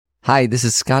Hi, this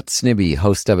is Scott Snibbe,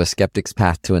 host of A Skeptic's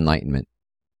Path to Enlightenment.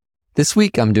 This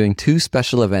week, I'm doing 2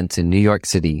 special events in New York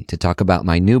City to talk about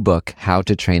my new book, How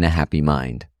to Train a Happy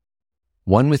Mind.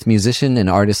 One with musician and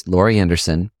artist Laurie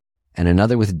Anderson, and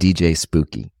another with DJ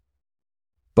Spooky.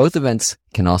 Both events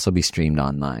can also be streamed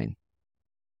online.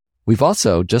 We've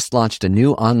also just launched a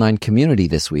new online community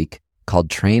this week called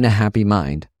Train a Happy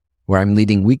Mind, where I'm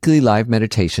leading weekly live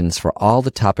meditations for all the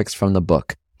topics from the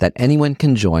book that anyone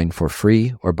can join for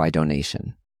free or by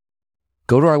donation.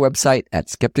 Go to our website at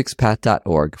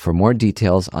skepticspath.org for more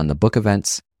details on the book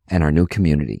events and our new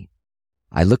community.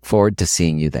 I look forward to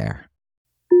seeing you there.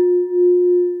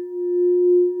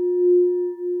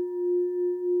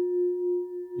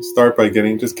 Start by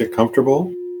get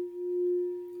comfortable.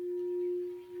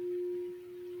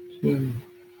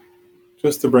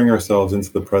 Just to bring ourselves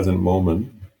into the present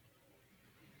moment,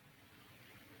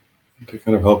 to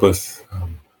kind of help us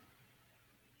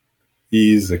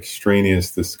ease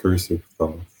extraneous discursive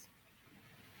thoughts.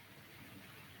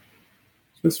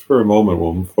 Just for a moment,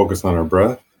 we'll focus on our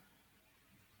breath.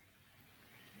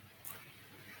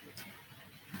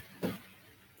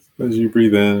 As you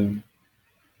breathe in,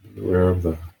 be aware of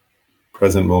the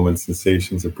present moment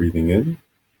sensations of breathing in.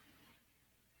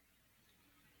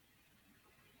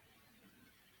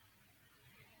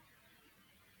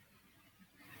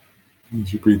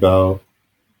 As you breathe out,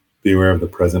 be aware of the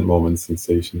present moment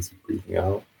sensations of breathing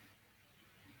out.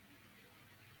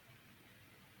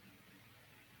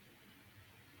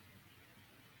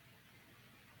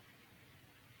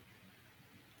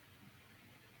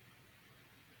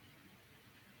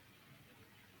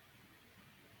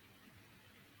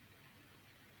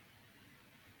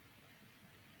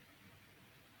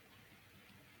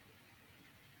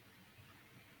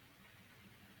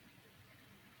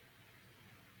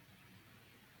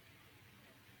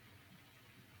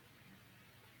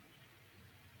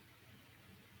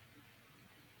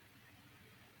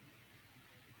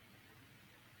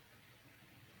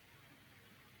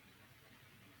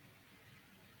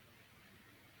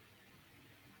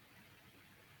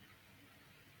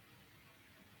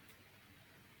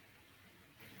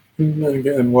 And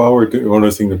again, while we're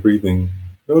noticing the breathing,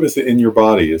 notice it in your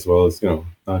body as well as,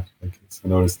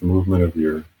 notice the movement of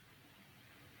your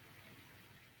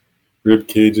rib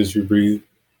cage as you breathe.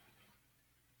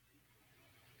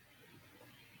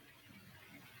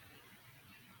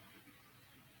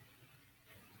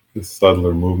 The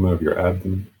subtler movement of your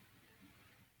abdomen.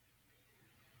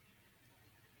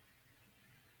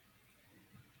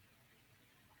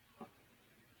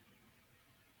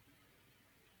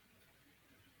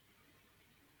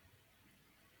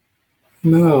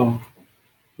 Now,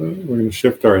 we're going to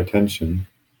shift our attention.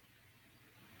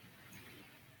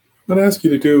 What I ask you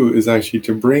to do is actually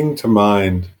to bring to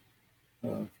mind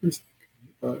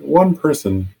one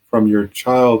person from your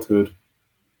childhood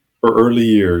or early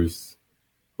years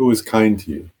who was kind to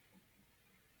you,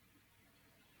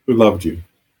 who loved you.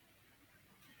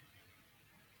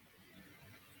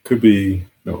 Could be,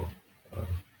 a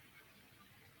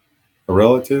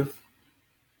relative,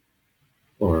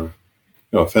 or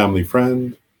a family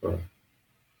friend, or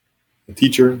a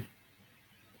teacher,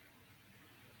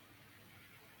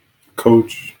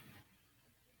 coach.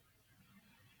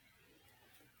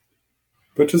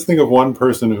 But just think of one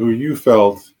person who you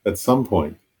felt at some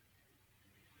point.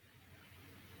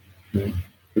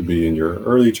 Could be in your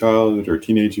early childhood or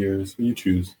teenage years, you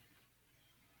choose.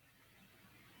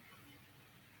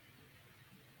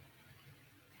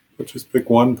 But just pick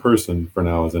one person for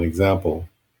now as an example,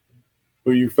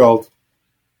 who you felt,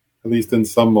 at least in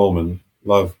some moment,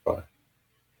 loved by,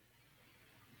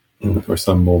 or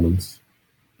some moments.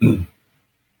 What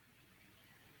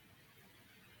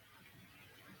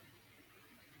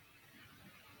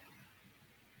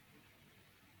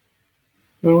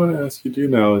I want to ask you to do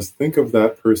now is think of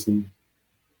that person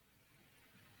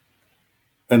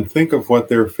and think of what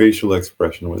their facial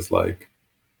expression was like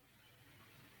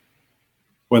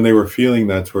when they were feeling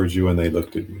that towards you when they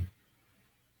looked at you.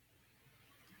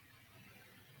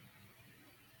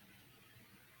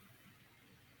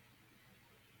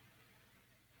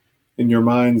 In your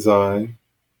mind's eye,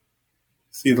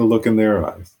 see the look in their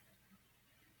eyes.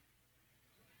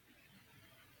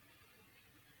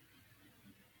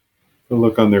 The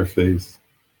look on their face.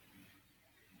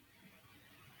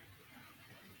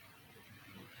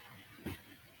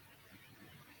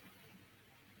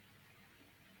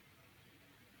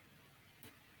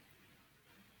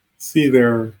 See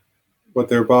what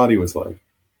their body was like,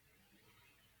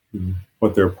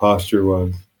 what their posture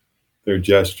was, their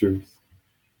gestures.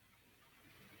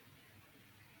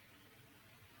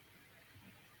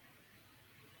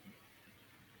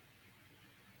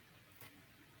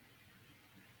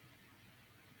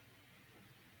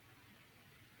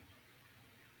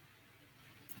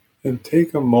 And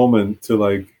take a moment to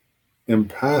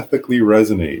empathically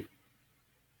resonate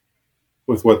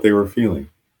with what they were feeling.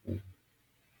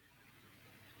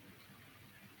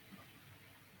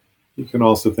 You can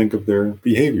also think of their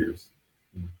behaviors,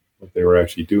 what they were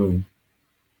actually doing.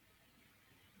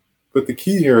 But the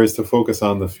key here is to focus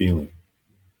on the feeling,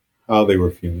 how they were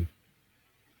feeling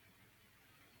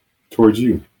towards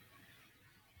you.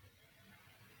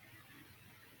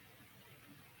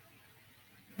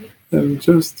 And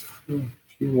just a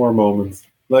few more moments,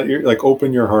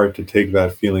 open your heart to take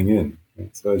that feeling in.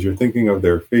 Right? So as you're thinking of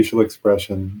their facial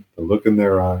expression, the look in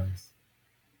their eyes,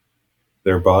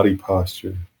 their body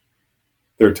posture,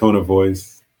 their tone of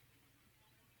voice,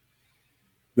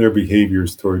 their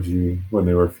behaviors towards you when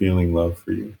they were feeling love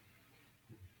for you.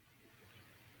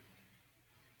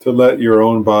 To let your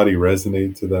own body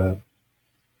resonate to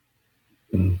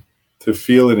that, to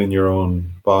feel it in your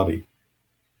own body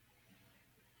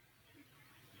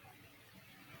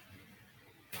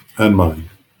and mind.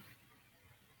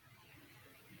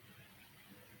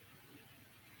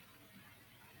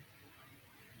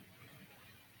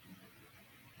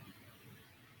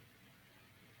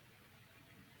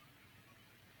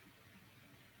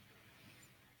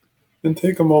 And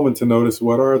take a moment to notice,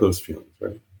 what are those feelings,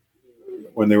 right?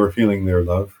 When they were feeling their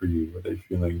love for you, were they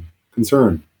feeling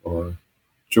concern or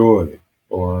joy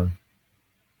or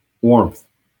warmth,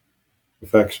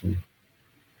 affection,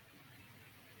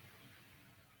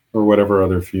 or whatever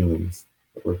other feelings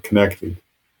that were connected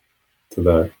to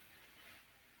that?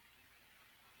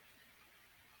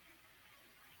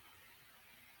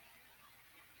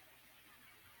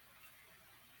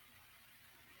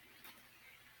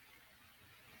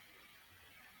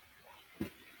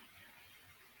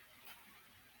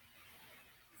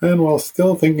 And while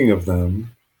still thinking of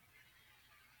them,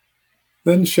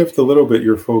 then shift a little bit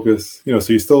your focus, so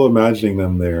you're still imagining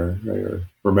them there, right? Or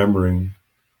remembering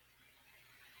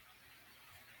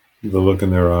the look in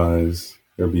their eyes,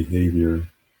 their behavior,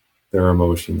 their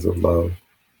emotions of love.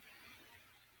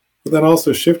 But then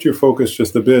also shift your focus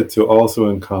just a bit to also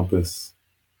encompass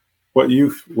what you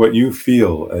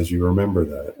feel as you remember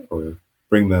that, or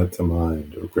bring that to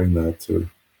mind, or bring that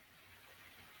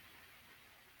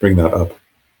up.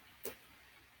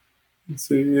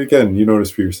 So again, you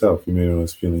notice for yourself. You may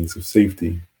notice feelings of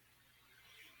safety,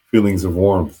 feelings of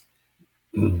warmth,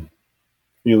 the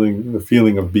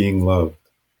feeling of being loved,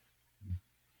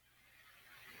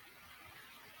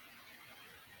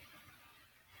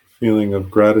 feeling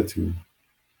of gratitude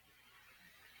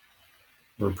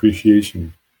or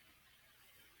appreciation,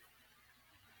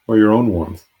 or your own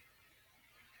warmth.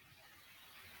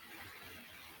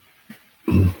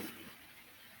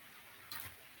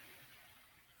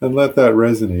 And let that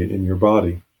resonate in your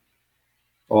body.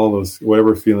 All those,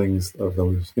 whatever feelings of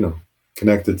those,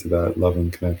 connected to that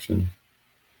loving connection.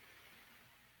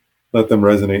 Let them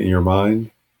resonate in your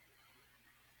mind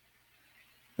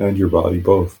and your body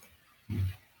both.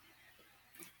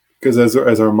 Because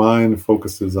as our mind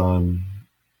focuses on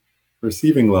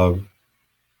receiving love,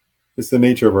 it's the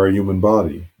nature of our human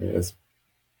body, right? As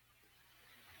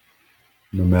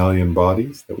mammalian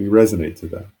bodies, that we resonate to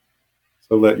that.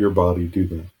 So let your body do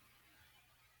that.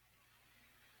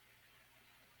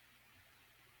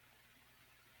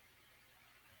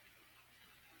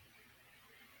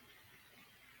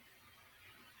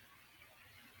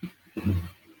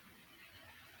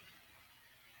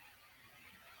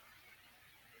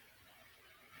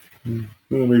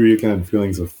 Maybe again,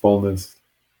 feelings of fullness,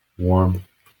 warmth,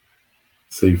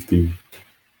 safety,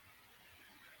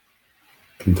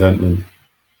 contentment.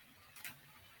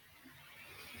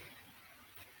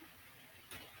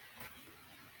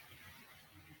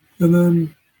 And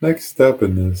then next step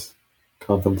in this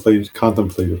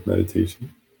contemplative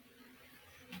meditation,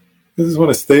 you just want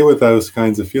to stay with those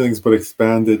kinds of feelings, but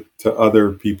expand it to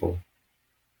other people.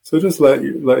 So just let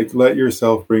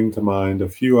yourself bring to mind a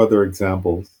few other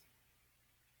examples,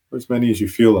 or as many as you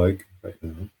feel like right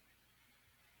now,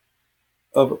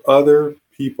 of other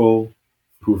people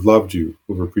who've loved you,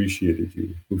 who've appreciated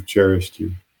you, who've cherished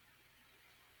you.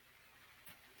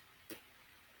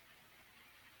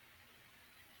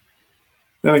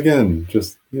 And again,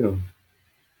 just,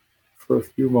 for a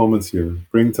few moments here,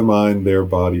 bring to mind their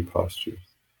body postures,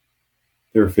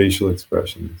 their facial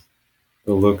expressions,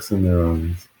 the looks in their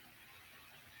eyes,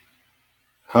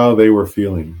 how they were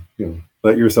feeling.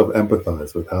 Let yourself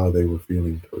empathize with how they were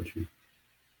feeling towards you,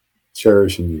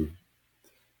 cherishing you,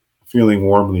 feeling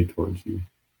warmly towards you,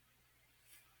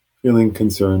 feeling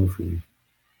concern for you.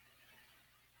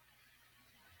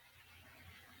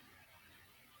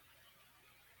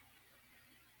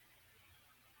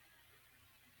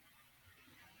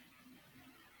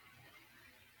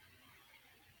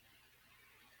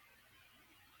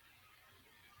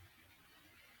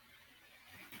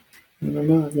 And I'm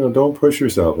not, don't push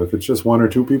yourself. If it's just one or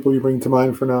two people you bring to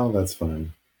mind for now, that's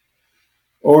fine.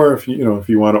 Or if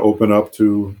you want to open up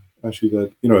to actually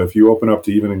that, if you open up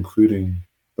to even including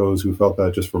those who felt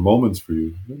that just for moments for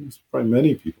you, there's probably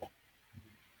many people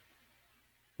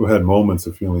who had moments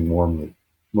of feeling warmly,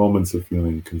 moments of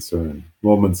feeling concerned,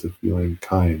 moments of feeling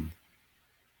kind,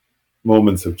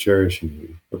 moments of cherishing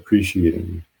you, appreciating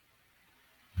you.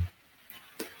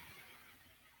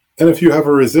 And if you have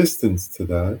a resistance to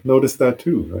that, notice that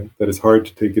too, right? That it's hard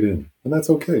to take it in. And that's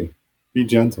okay. Be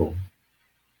gentle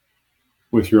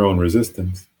with your own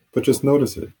resistance, but just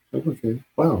notice it. Like, okay,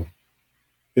 wow.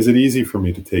 Is it easy for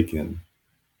me to take in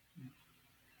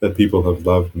that people have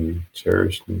loved me,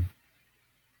 cherished me?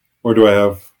 Or do I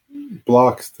have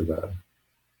blocks to that,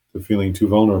 to feeling too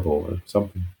vulnerable or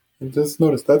something? And just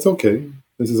notice that's okay.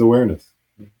 This is awareness.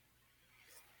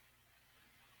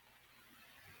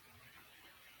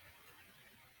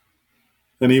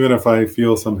 And even if I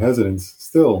feel some hesitance,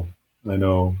 still, I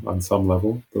know on some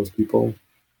level, those people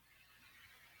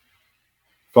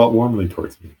felt warmly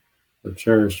towards me, or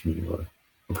cherished me, or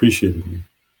appreciated me.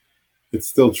 It's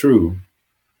still true.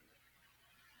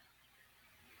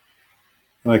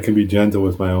 And I can be gentle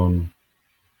with my own.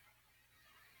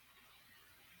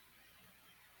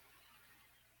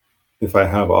 If I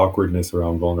have awkwardness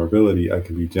around vulnerability, I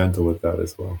can be gentle with that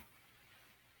as well.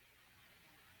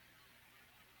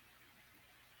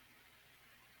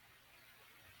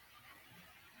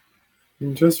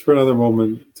 And just for another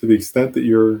moment, to the extent that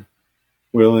you're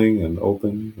willing and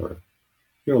open, or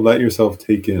let yourself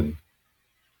take in,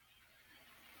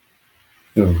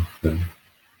 the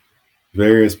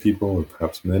various people, or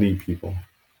perhaps many people,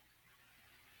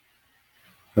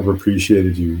 have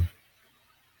appreciated you,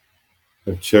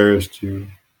 have cherished you,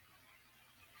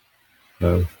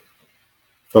 have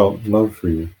felt love for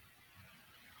you,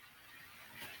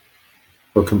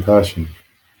 or compassion.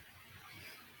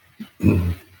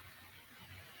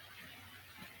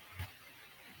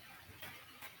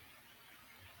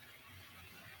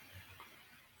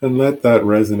 And let that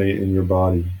resonate in your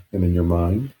body and in your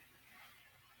mind.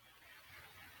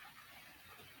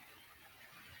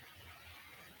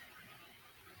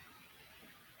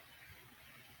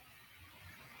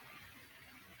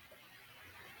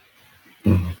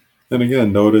 And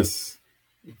again, notice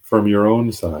from your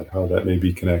own side how that may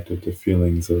be connected to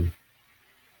feelings of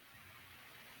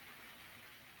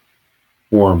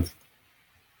warmth,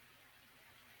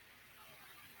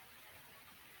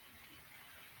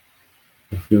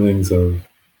 feelings of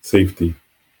safety.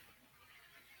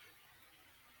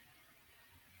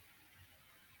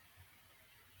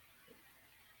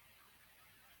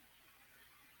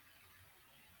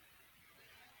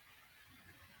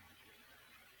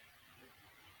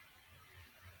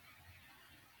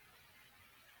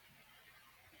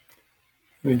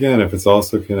 And again, if it's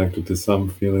also connected to some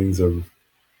feelings of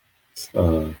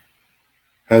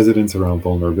hesitance around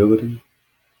vulnerability,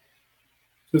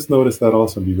 just notice that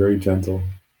also and be very gentle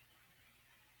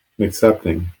and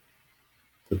accepting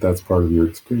that that's part of your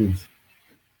experience.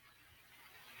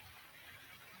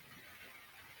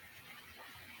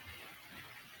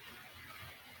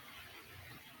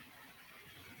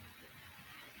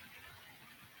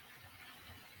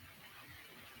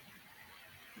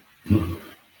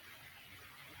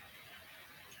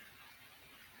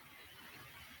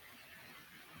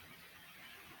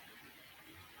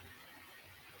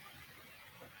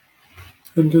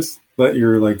 And just let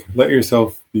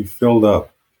yourself be filled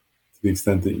up to the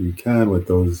extent that you can with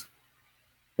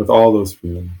all those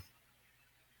feelings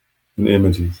and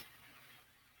images.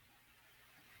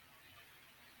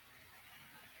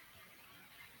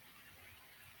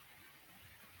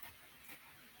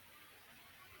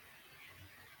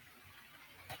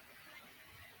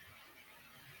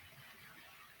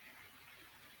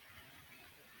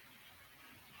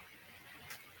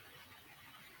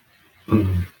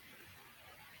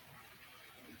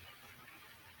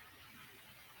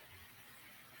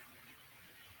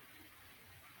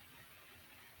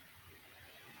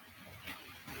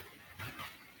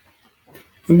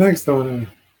 And next, I want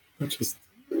to just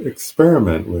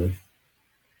experiment with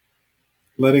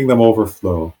letting them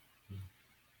overflow.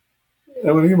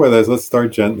 And what I mean by that is, let's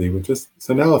start gently with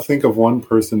so now think of one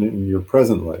person in your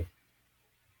present life,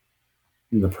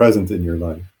 in the present in your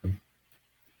life. And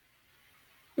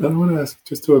I want to ask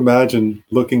just to imagine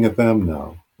looking at them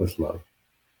now with love.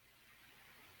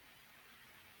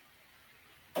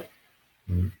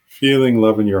 Feeling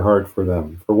love in your heart for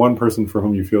them, for one person for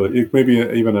whom you feel it. It may be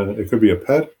it could be a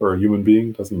pet or a human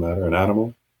being, doesn't matter, an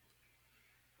animal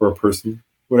or a person,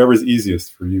 whatever is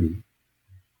easiest for you.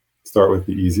 Start with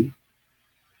the easy.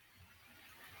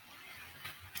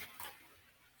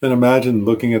 And imagine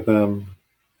looking at them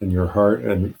in your heart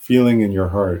and feeling in your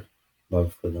heart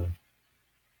love for them,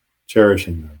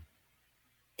 cherishing them,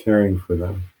 caring for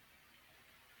them.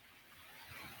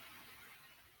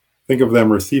 Think of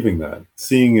them receiving that,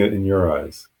 seeing it in your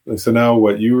eyes. So now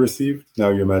what you received, now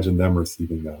you imagine them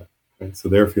receiving that. Right? So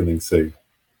they're feeling safe.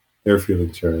 They're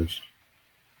feeling cherished.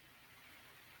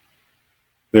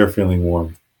 They're feeling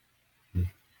warmth.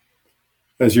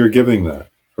 As you're giving that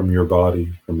from your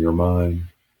body, from your mind,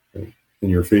 right? In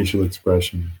your facial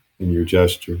expression, in your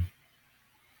gesture.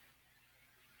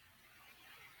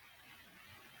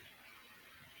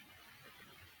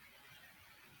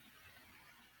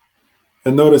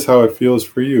 And notice how it feels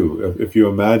for you. If you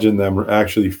imagine them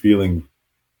actually feeling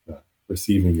that,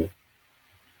 receiving it.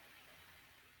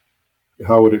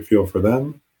 How would it feel for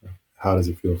them? How does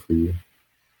it feel for you?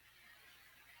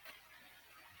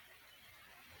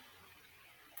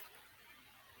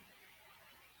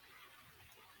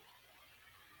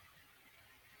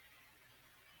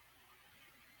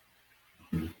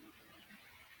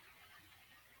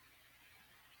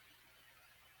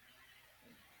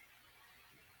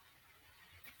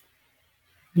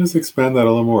 Just expand that a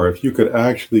little more. If you could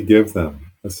actually give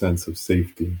them a sense of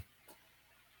safety,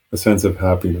 a sense of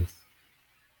happiness,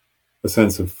 a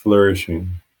sense of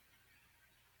flourishing,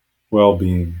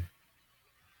 well-being,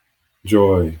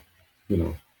 joy,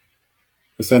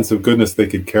 a sense of goodness they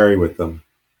could carry with them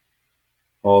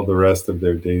all the rest of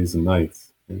their days and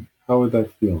nights. How would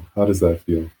that feel? How does that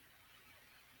feel?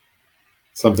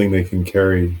 Something they can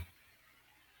carry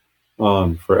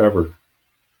on forever.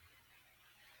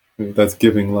 That's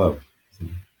giving love.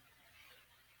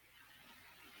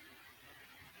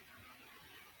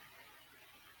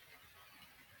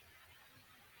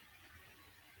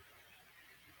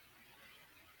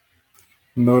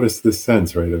 Notice this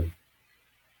sense, right, of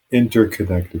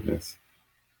interconnectedness.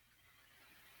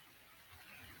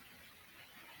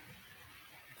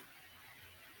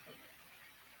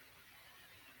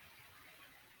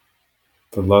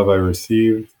 The love I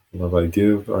receive, the love I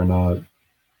give are not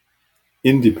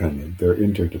independent, they're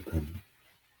interdependent.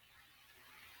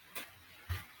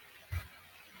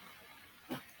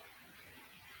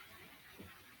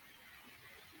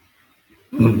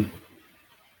 If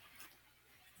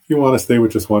you want to stay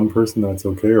with just one person, that's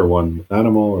okay, or one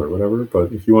animal or whatever,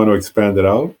 but if you want to expand it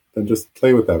out, then just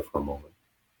play with that for a moment.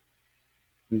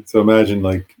 So imagine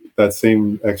like that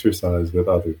same exercise with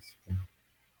others.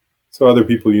 So other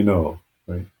people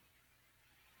right?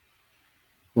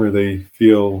 Where they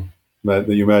feel that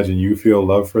you imagine you feel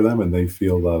love for them and they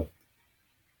feel love.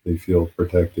 They feel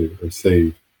protected or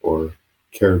safe or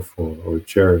cared for or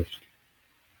cherished.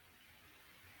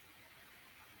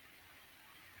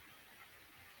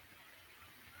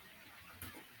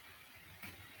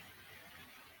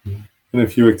 And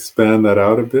if you expand that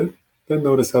out a bit, then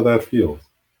notice how that feels.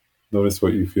 Notice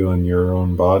what you feel in your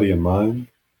own body and mind.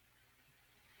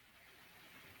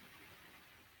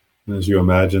 And as you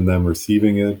imagine them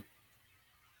receiving it,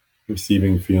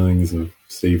 receiving feelings of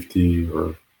safety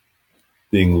or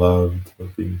being loved or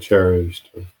being cherished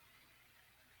or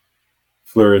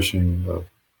flourishing of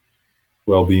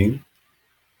well-being,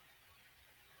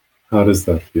 how does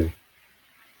that feel?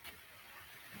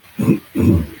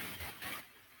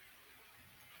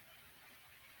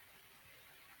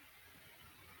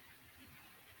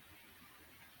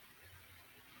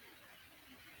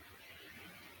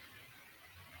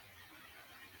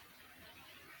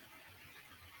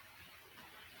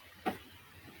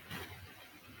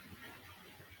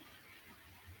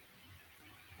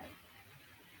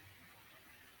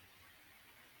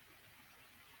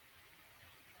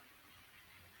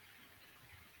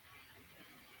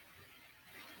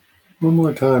 One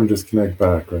more time, just connect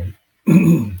back, right?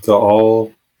 To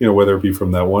all, whether it be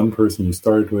from that one person you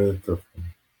started with or from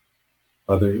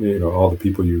other, all the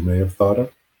people you may have thought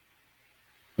of.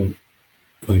 And,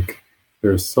 like,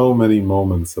 there's so many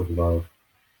moments of love,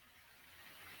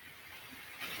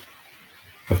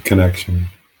 of connection,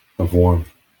 of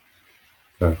warmth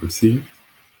that I've received.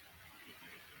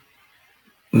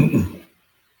 And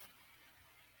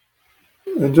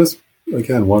just,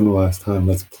 again, one last time,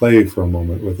 let's play for a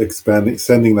moment with expanding,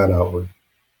 sending that outward.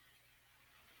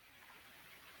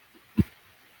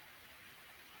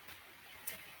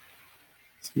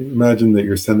 So imagine that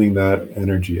you're sending that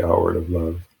energy outward of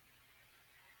love.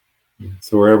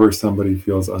 So wherever somebody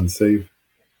feels unsafe,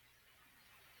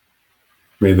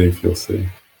 may they feel safe.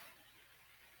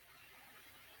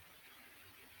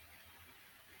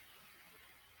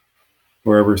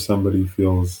 Wherever somebody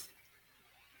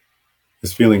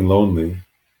is feeling lonely,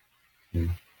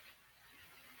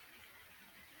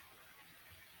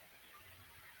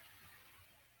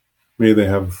 May they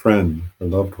have a friend or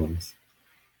loved ones.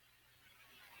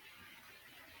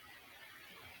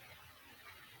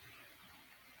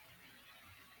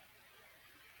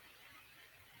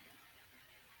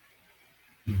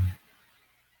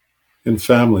 In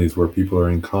families where people are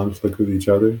in conflict with each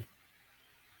other,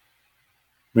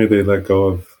 may they let go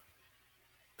of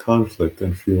conflict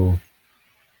and feel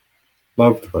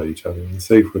loved by each other and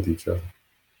safe with each other.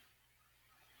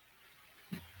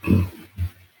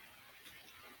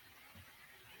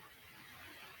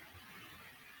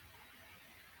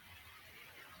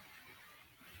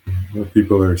 Where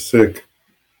people are sick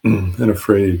and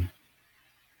afraid,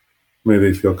 may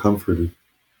they feel comforted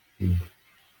and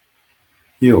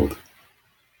healed.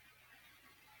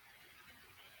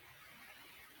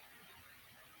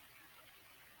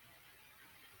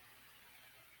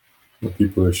 Where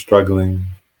people are struggling,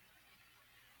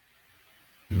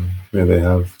 may they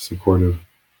have supportive,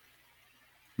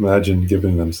 imagine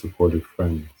giving them supportive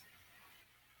friends.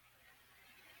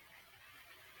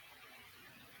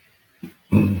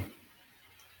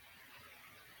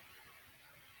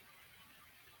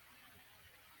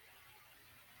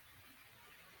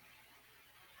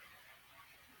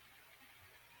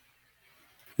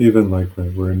 Even like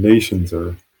where nations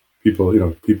are, people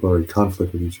are in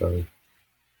conflict with each other.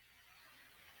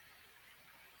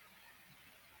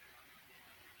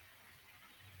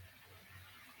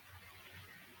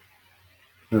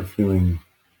 They're feeling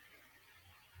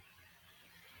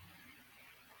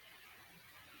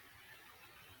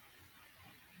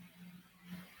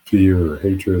fear or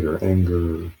hatred or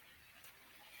anger.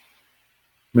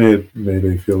 May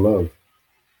they feel love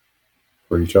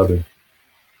for each other,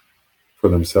 for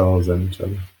themselves and each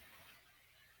other.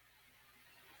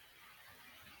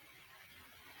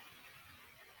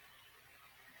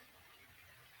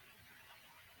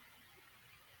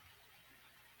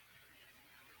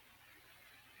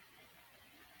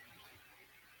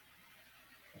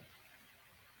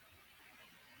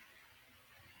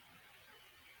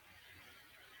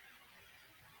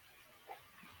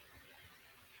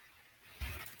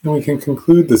 And we can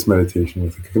conclude this meditation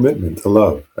with a commitment to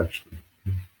love, actually.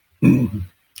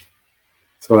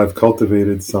 So I've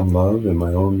cultivated some love in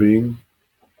my own being.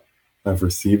 I've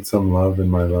received some love in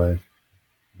my life.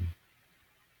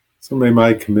 So may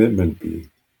my commitment be,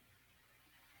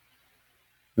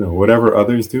 whatever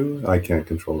others do, I can't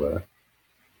control that.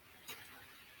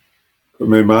 But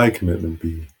may my commitment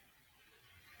be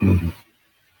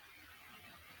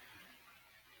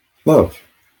love.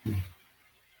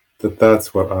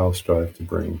 That's what I'll strive to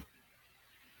bring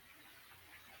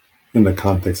in the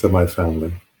context of my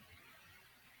family,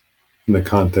 in the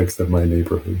context of my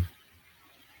neighborhood,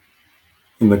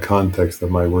 in the context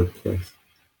of my workplace,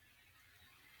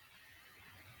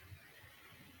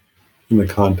 in the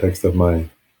context of my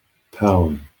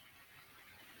town,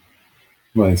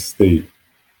 my state,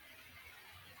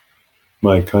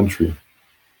 my country,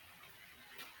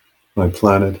 my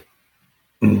planet,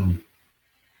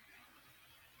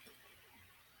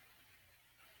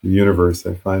 the universe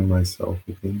I find myself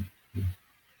within.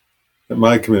 And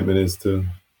my commitment is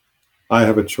I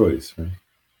have a choice,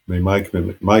 right? My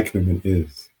commitment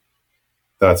is,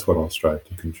 that's what I'll strive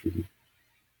to contribute.